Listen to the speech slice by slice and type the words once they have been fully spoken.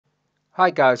Hi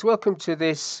guys, welcome to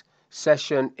this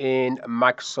session in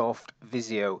Microsoft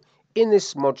Visio. In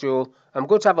this module, I'm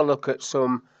going to have a look at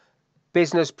some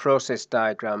business process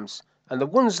diagrams, and the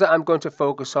ones that I'm going to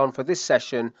focus on for this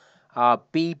session are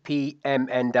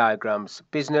BPMN diagrams,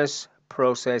 business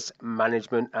process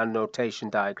management and notation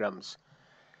diagrams.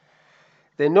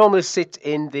 They normally sit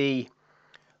in the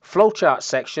flowchart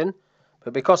section,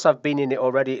 but because I've been in it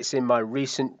already, it's in my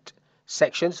recent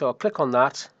section, so I'll click on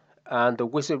that and the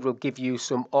wizard will give you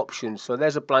some options. So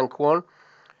there's a blank one.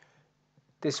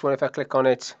 This one, if I click on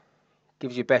it,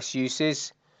 gives you best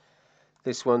uses.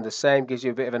 This one the same, gives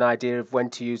you a bit of an idea of when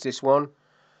to use this one,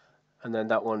 and then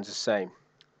that one's the same.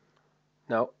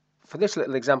 Now for this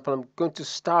little example, I'm going to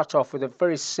start off with a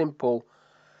very simple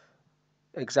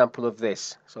example of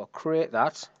this. So I'll create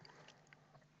that,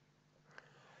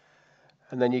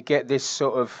 and then you get this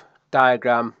sort of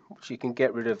diagram, which you can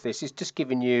get rid of. This is just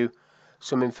giving you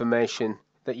some information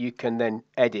that you can then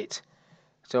edit.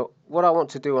 So what I want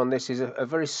to do on this is a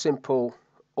very simple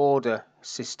order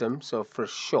system, so for a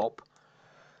shop.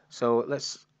 So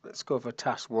let's go for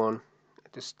task 1.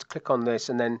 Just click on this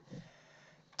and then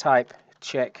type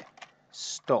check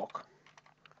stock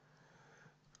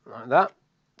like that.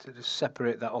 So just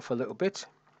separate that off a little bit.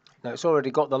 Now it's already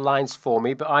got the lines for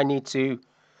me, but I need to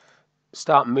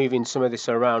start moving some of this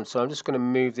around. So I'm just going to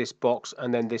move this box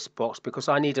and then this box because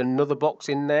I need another box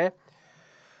in there.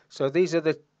 So these are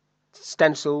the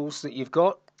stencils that you've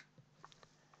got.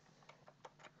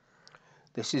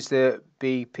 This is the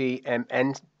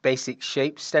BPMN basic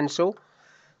shape stencil.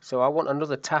 So I want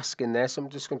another task in there, so I'm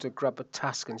just going to grab a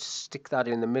task and stick that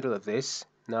in the middle of this.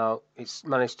 Now it's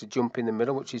managed to jump in the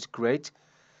middle, which is great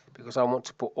because I want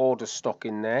to put order stock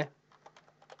in there.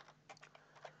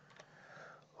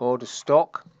 Order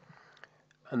stock,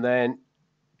 and then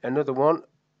another one,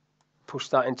 push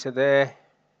that into there,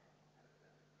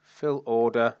 fill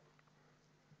order,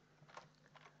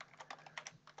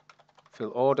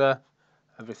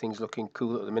 everything's looking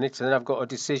cool at the minute. And then I've got a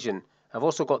decision. I've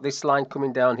also got this line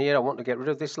coming down here. I want to get rid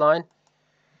of this line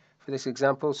for this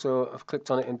example, so I've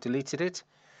clicked on it and deleted it.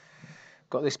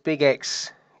 Got this big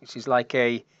X, which is like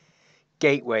a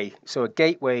gateway. So a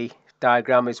gateway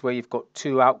diagram is where you've got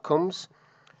two outcomes.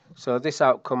 So this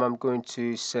outcome I'm going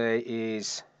to say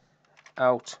is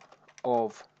out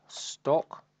of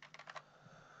stock,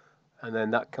 and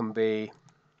then that can be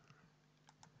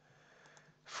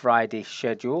Friday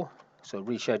schedule, so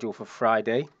reschedule for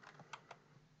Friday.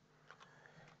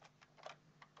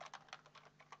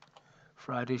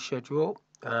 Friday schedule,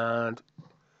 and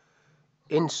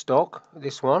in stock,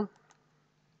 this one,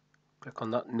 click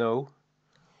on that, no,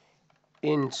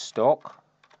 in stock,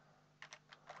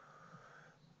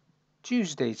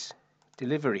 Tuesday's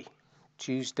delivery,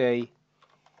 Tuesday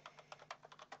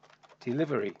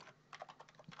delivery.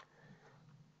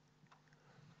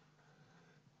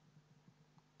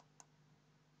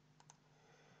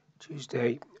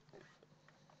 Tuesday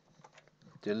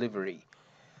delivery.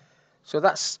 So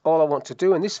that's all I want to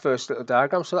do in this first little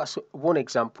diagram. So that's one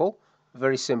example,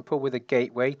 very simple, with a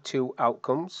gateway, two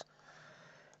outcomes.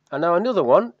 And now another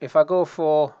one, if I go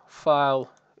for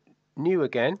file, new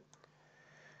again,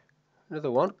 another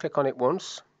one, click on it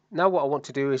once. Now what I want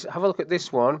to do is have a look at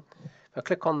this one. If I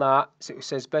click on that, so it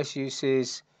says best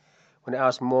uses when it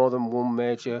has more than one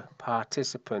major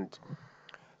participant.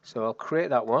 So I'll create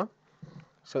that one.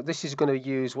 So this is going to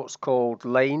use what's called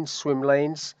lanes, swim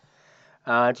lanes,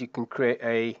 and you can create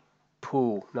a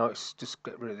pool. Now let's just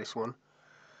get rid of this one.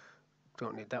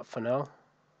 Don't need that for now.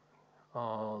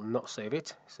 I'll not save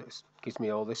it, so it gives me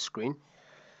all this screen.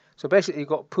 So basically you've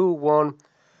got pool 1,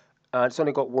 and it's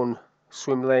only got one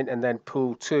swim lane, and then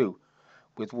pool 2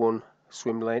 with one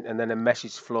swim lane, and then a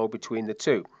message flow between the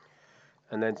two.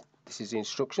 And then this is the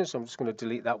instructions, so I'm just going to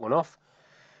delete that one off.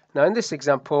 Now in this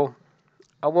example,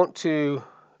 I want to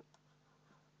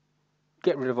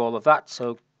get rid of all of that,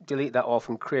 so delete that off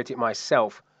and create it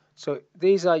myself. So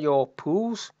these are your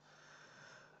pools,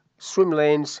 swim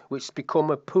lanes, which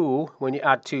become a pool when you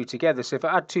add two together. So if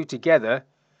I add two together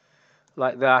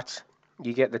like that,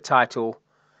 you get the title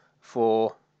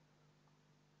for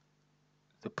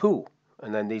the pool,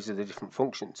 and then these are the different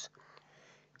functions.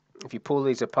 If you pull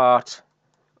these apart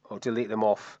or delete them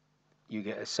off, you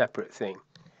get a separate thing.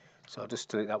 So I'll just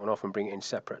delete that one off and bring it in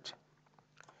separate.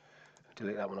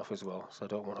 Delete that one off as well. So I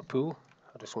don't want a pool,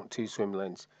 I just want two swim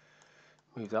lanes.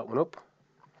 Move that one up,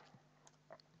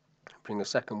 bring the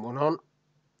second one on.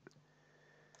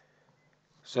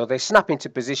 So they snap into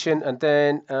position, and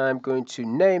then I'm going to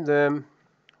name them.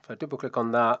 If I double click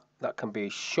on that, that can be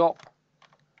shop.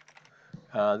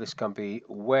 This can be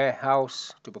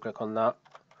warehouse. Double click on that,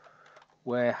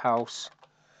 warehouse.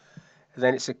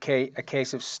 then it's a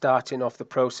case of starting off the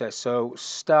process. So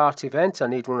start event, I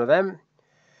need one of them,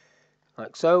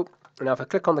 like so. And now if I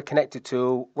click on the connector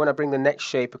tool, when I bring the next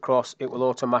shape across, it will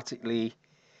automatically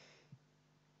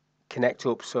connect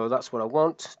up. So that's what I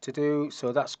want to do.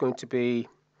 So that's going to be,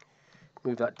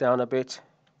 move that down a bit,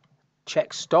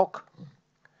 check stock.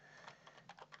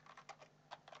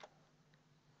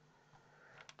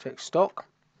 Check stock.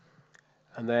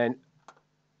 And then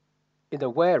in the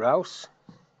warehouse,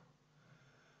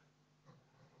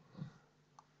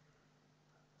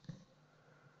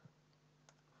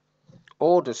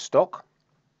 order stock.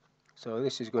 So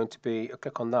this is going to be, I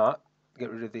click on that, get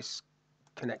rid of this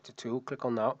connector tool, click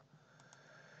on that.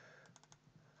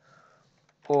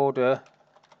 Order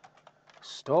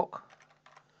stock.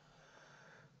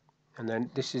 And then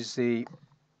this is the,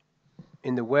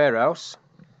 in the warehouse.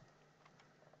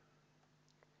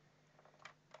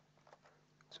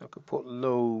 So I could put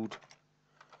load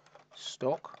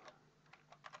stock.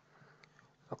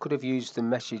 I could have used the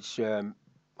message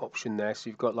option there, so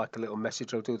you've got like a little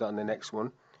message. I'll do that on the next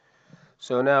one.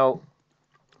 So now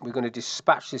we're going to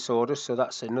dispatch this order, so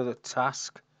that's another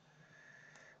task.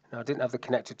 Now I didn't have the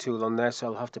connector tool on there, so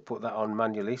I'll have to put that on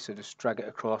manually. So just drag it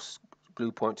across,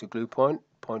 glue point to glue point,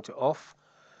 point it off.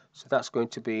 So that's going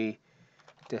to be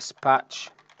dispatch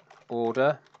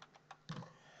order.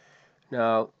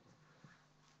 Now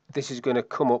this is going to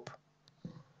come up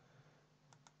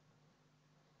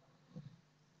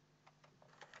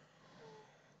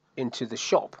into the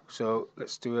shop. So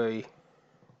let's do a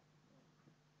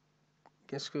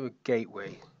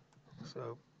gateway.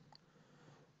 So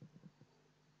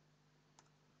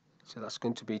that's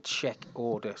going to be check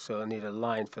order. So I need a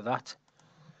line for that.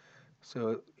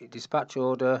 So dispatch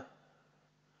order,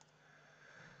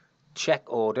 check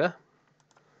order.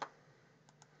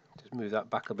 Just move that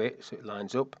back a bit so it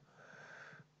lines up.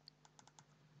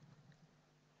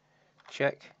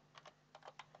 Check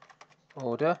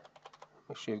order.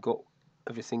 Make sure you've got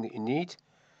everything that you need.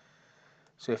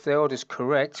 So if the order is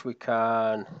correct, we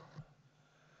can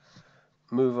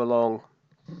move along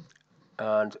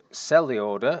and sell the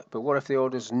order. But what if the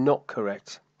order is not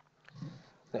correct?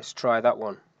 Let's try that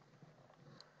one.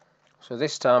 So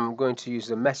this time I'm going to use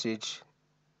the message,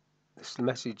 this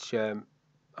message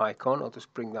icon. I'll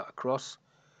just bring that across.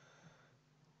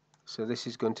 So this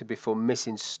is going to be for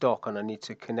missing stock, and I need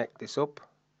to connect this up.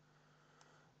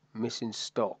 Missing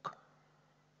stock.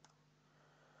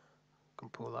 I can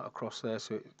pull that across there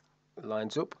so it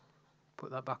lines up.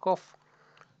 Put that back off.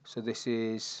 So this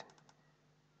is,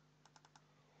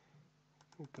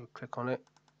 go click on it,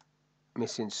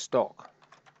 missing stock.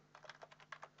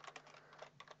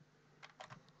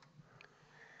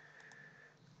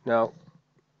 Now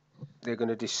they're going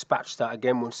to dispatch that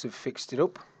again once they've fixed it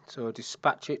up. So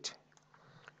dispatch it,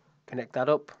 connect that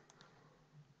up,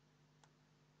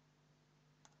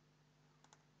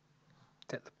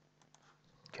 take the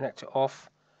connector off,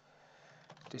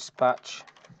 dispatch,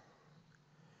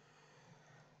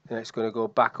 then it's going to go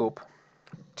back up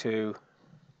to,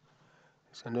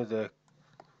 it's another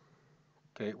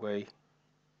gateway,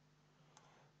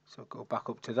 so go back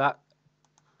up to that,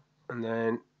 and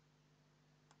then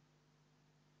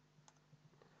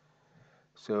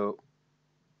so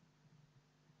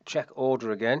check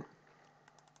order again.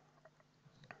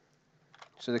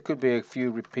 So there could be a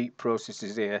few repeat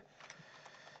processes here,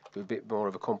 a bit more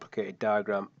of a complicated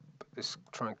diagram, but let's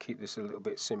try and keep this a little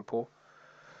bit simple.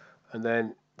 And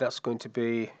then that's going to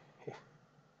be, if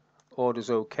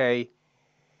order's okay,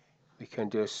 we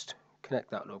can just connect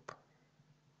that up,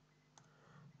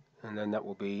 and then that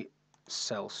will be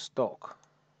sell stock.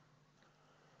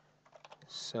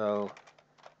 Sell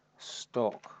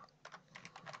stock,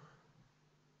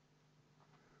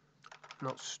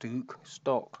 not stock,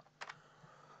 stock.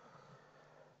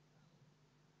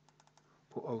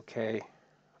 Put OK,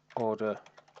 order,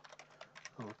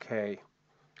 OK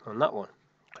on that one.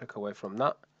 Click away from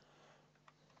that.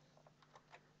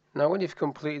 Now when you've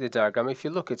completed the diagram, if you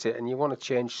look at it and you want to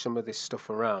change some of this stuff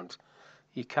around,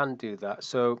 you can do that.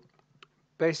 So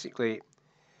basically,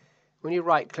 when you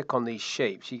right click on these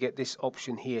shapes, you get this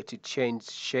option here to change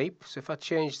shape. So if I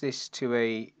change this to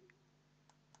a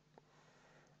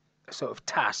sort of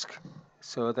task,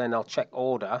 so then I'll check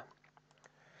order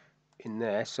in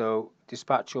there. So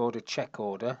dispatch order, check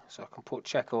order. So I can put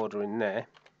check order in there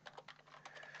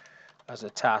as a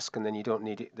task, and then you don't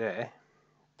need it there.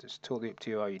 It's totally up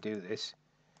to you how you do this.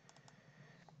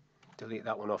 Delete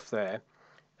that one off there,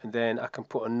 and then I can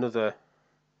put another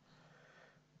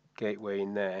gateway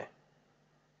in there,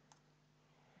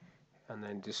 and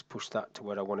then just push that to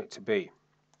where I want it to be.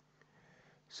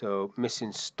 So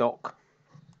missing stock,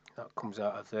 That comes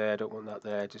out of there, don't want that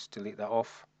there, just delete that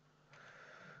off.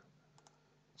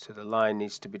 So the line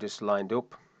needs to be just lined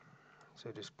up.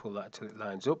 So just pull that until it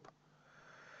lines up.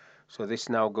 So this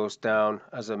now goes down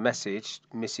as a message,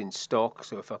 missing stock.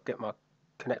 So if I get my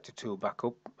connector tool back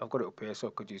up, I've got it up here so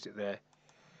I could use it there.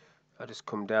 I just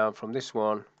come down from this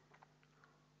one,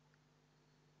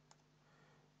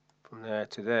 from there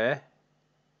to there.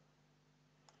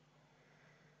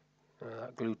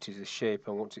 That glued to the shape,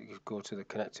 I want it to go to the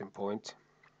connecting point.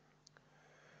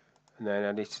 And then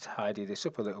I need to tidy this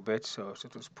up a little bit, so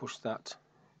just push that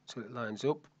till it lines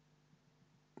up.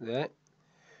 There.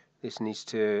 This needs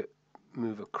to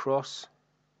move across.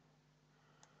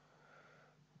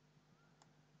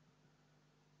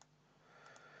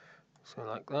 So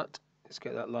like that. Let's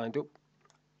get that lined up.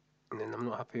 And then I'm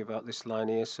not happy about this line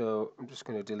here, so I'm just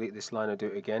going to delete this line and do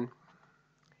it again.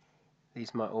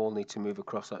 These might all need to move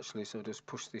across actually, so just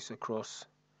push this across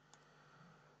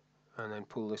and then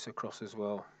pull this across as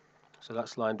well. So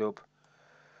that's lined up.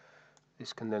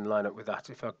 This can then line up with that.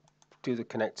 If I do the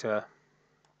connector,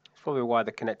 it's probably why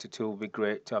the connector tool would be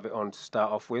great to have it on to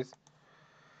start off with.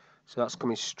 So that's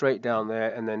coming straight down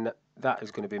there, and then that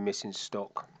is going to be missing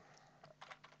stock.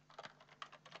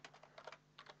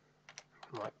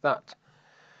 Like that.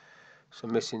 So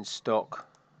missing stock,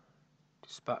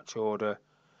 dispatch order,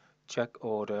 check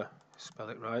order, spell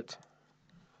it right,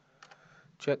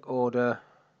 check order,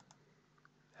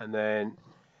 and then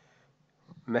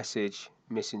message,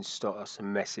 missing stock, that's a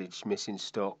message, missing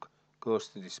stock, goes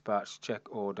to dispatch, check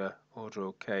order, order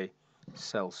OK,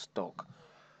 sell stock.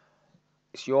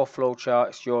 It's your flowchart,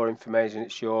 it's your information,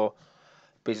 it's your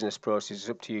business process. It's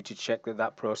up to you to check that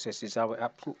that process is how it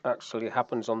actually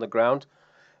happens on the ground,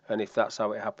 and if that's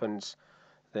how it happens,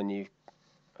 then you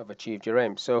have achieved your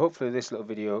aim. So hopefully this little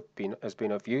video has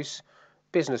been of use.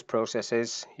 Business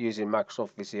processes using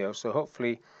Microsoft Visio. So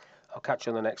hopefully I'll catch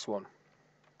you on the next one.